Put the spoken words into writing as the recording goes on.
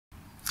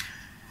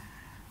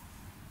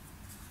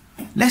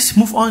Let's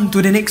move on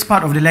to the next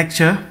part of the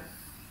lecture.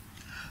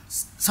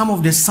 Some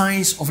of the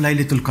signs of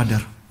Laylatul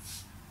Qadr.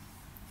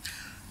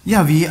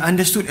 Yeah, we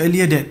understood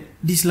earlier that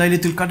this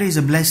Laylatul Qadr is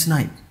a blessed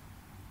night.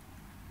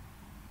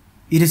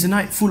 It is a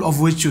night full of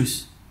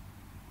virtues.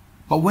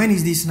 But when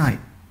is this night?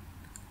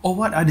 Or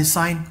what are the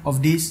signs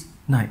of this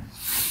night?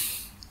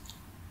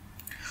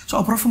 So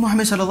our Prophet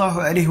Muhammad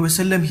sallallahu alaihi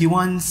wasallam, he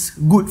wants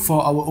good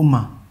for our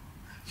ummah.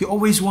 He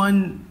always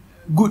wants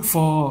good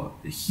for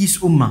his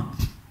ummah,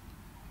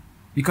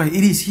 because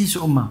it is his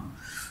ummah.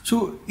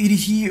 So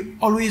he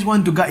always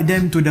wants to guide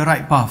them to the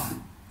right path.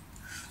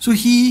 So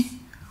he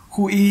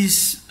who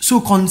is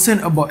so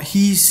concerned about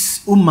his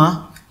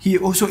ummah, he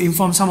also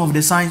informed some of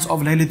the signs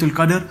of Laylatul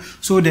Qadr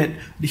so that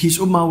his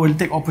ummah will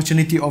take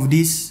opportunity of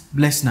this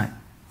blessed night.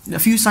 A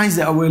few signs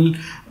that I will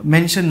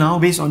mention now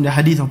based on the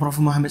hadith of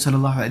Prophet Muhammad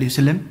sallallahu alaihi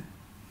wasallam.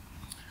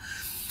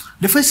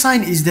 The first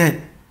sign is that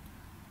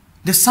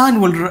the sun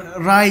will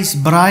rise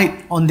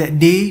bright on that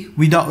day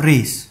without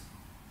rays.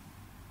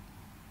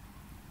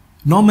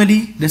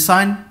 Normally, the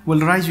sun will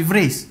rise with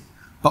rays,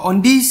 but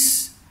on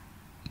this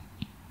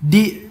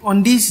day,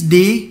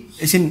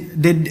 as in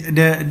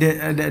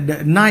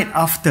the night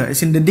after,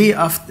 as in the day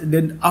after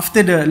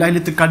the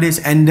Laylatul Qadr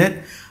is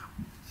ended,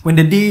 when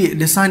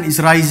the sun is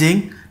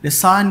rising, the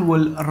sun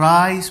will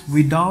rise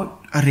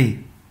without a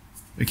ray.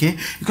 Okay,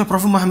 because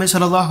Prophet Muhammad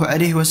sallallahu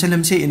alaihi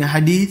wasallam said in a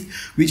hadith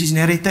which is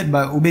narrated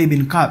by Ubay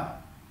bin Ka'b,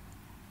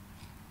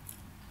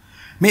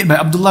 made by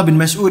Abdullah bin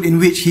Mas'ud, in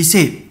which he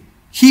said,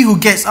 "He who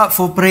gets up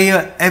for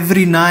prayer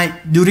every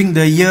night during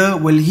the year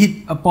will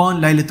hit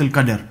upon Laylatul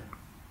Qadr."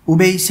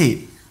 Ubay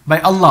said,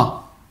 "By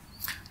Allah,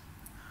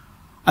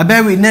 I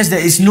bear witness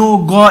there is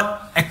no God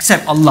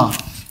except Allah,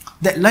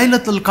 that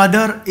Laylatul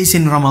Qadr is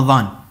in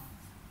Ramadan."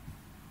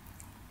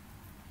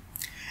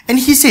 And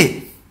he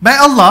said, "By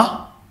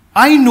Allah,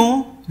 I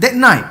know that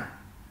night.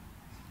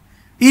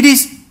 It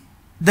is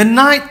the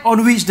night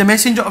on which the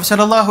Messenger of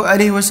Sallallahu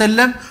Alaihi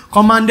Wasallam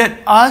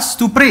commanded us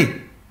to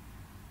pray.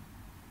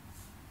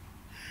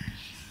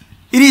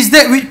 It is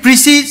that which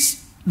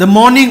precedes the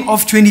morning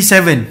of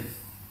 27.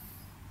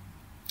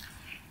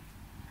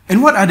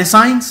 And what are the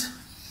signs?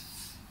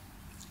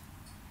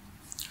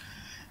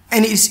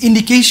 And its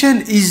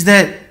indication is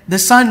that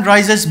the sun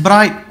rises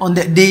bright on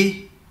that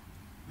day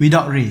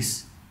without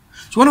rays.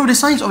 So one of the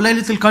signs of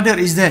Laylatul Qadr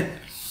is that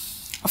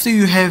after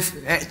you have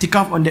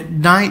i'tikaf on that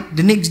night,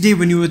 the next day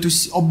when you were to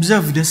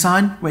observe the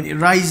sun, when it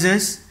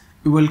rises,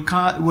 it will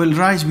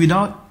rise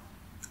without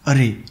a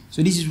ray.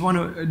 So this is one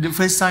of the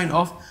first sign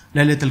of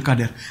Laylatul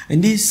Qadr.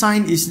 And this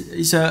sign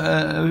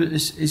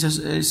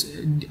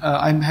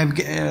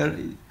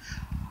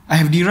I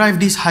have derived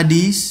this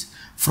hadith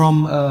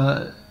from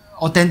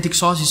authentic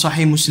source,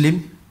 Sahih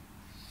Muslim.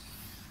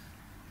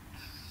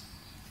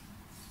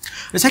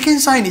 The second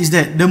sign is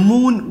that the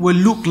moon will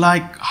look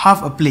like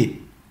half a plate,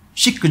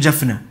 shik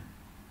jafna.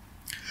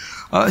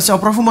 So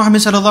Prophet Muhammad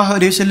sallallahu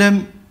alaihi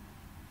wasallam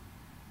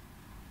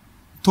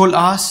told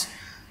us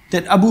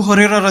that Abu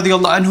Hurairah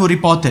radiyallahu anhu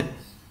reported.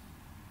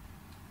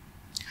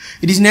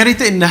 It is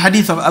narrated in the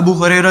hadith of Abu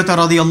Hurairah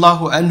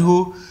radiyallahu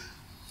anhu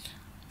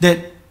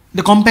that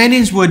the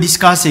companions were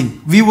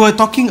discussing. We were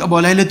talking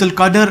about Laylatul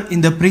Qadr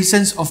in the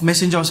presence of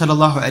Messenger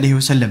sallallahu alaihi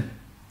wasallam.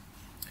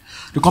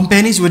 The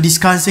companions were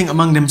discussing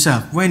among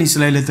themselves, when is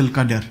Laylatul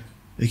Qadr?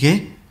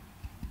 Okay?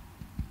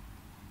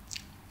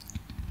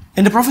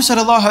 And the Prophet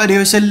sallallahu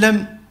alaihi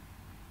wasallam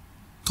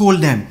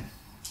told them,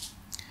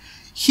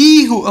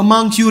 "He who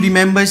amongst you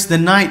remembers the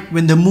night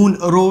when the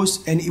moon arose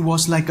and it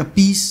was like a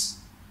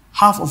piece,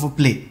 half of a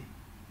plate,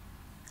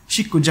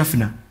 shikku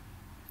jafna."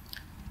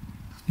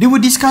 They were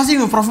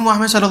discussing with Prophet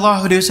Muhammad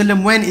sallallahu alaihi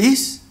wasallam, when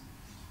is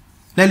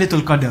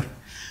Laylatul Qadr?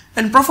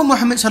 And Prophet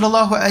Muhammad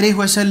sallallahu alaihi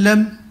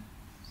wasallam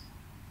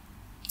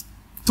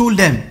told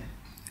them,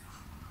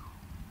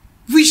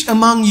 who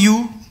among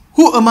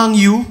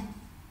you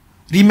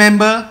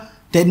remember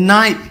that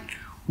night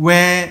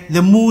where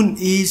the moon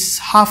is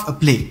half a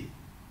plate?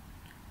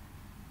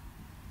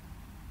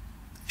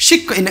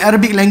 Shik in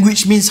Arabic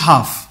language means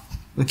half.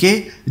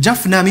 Okay,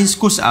 jafna means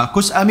kus'a.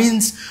 Kus'a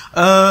means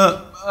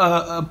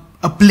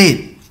a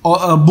plate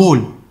or a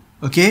bowl.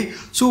 Okay,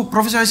 so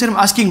Prophet ﷺ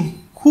asking,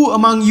 who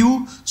among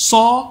you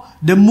saw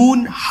the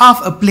moon half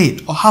a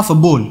plate or half a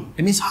bowl?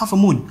 It means half a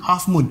moon,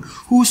 half moon.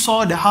 Who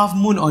saw the half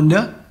moon on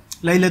the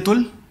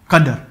Laylatul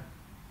Qadr?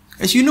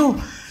 As you know,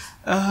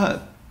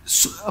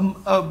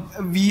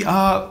 we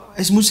are,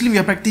 as Muslims, we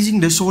are practicing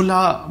the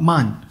solar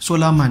month.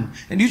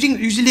 And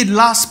usually the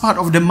last part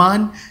of the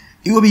month,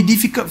 it will be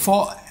difficult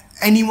for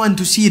anyone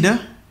to see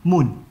the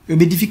moon. It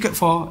will be difficult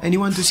for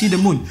anyone to see the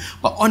moon.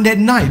 But on that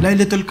night,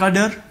 Laylatul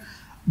Qadr,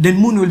 the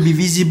moon will be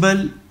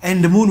visible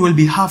and the moon will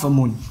be half a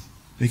moon.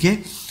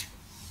 Okay?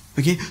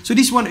 Okay, so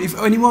this one, if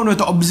anyone were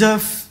to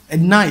observe at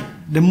night,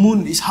 the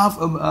moon is half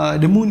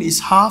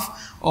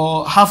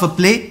or half a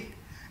plate,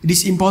 it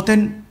is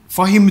important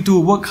for him to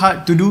work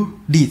hard to do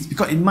deeds,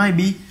 because it might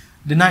be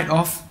the night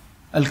of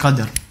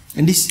Al-Qadr.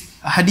 And this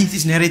hadith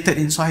is narrated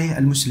in Sahih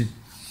al-Muslim.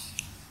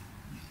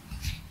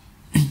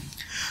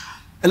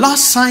 The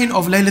last sign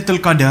of Laylatul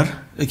Qadr,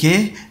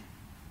 okay,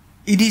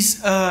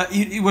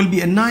 it will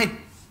be a night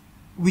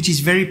which is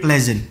very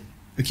pleasant.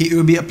 Okay, it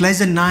will be a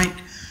pleasant night,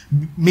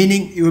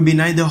 meaning it will be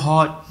neither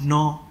hot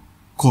nor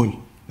cold.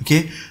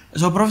 Okay,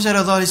 so Prophet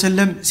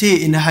ﷺ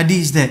say in the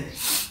hadith that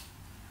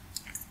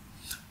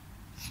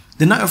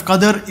the night of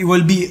Qadr, it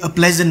will be a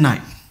pleasant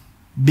night,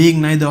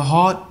 being neither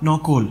hot nor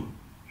cold.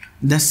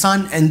 The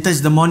sun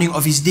enters the morning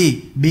of his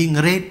day, being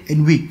red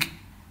and weak.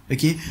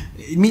 Okay,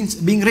 it means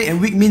being red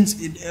and weak means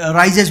it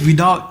rises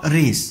without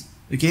rays.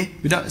 Okay,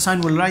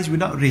 sun will rise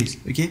without rays.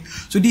 Okay,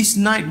 so this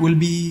night will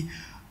be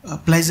a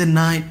pleasant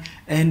night,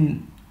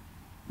 and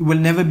it will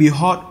never be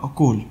hot or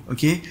cold.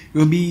 Okay, it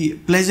will be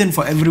pleasant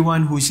for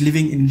everyone who is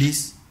living in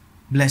this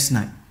blessed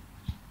night.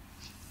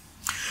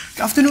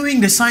 After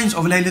knowing the signs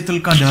of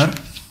Laylatul Qadr,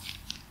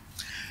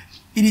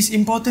 it is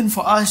important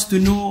for us to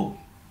know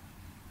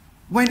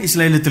when is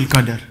Laylatul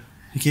Qadr.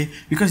 Okay,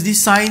 because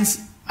these signs,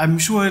 I'm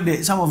sure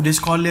that some of the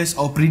scholars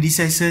or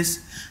predecessors,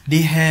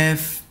 they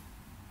have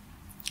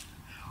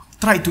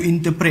tried to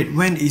interpret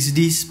when is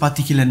this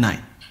particular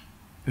night.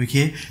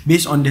 Okay,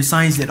 based on the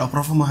signs that our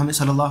Prophet Muhammad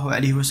sallallahu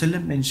alaihi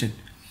wasallam mentioned.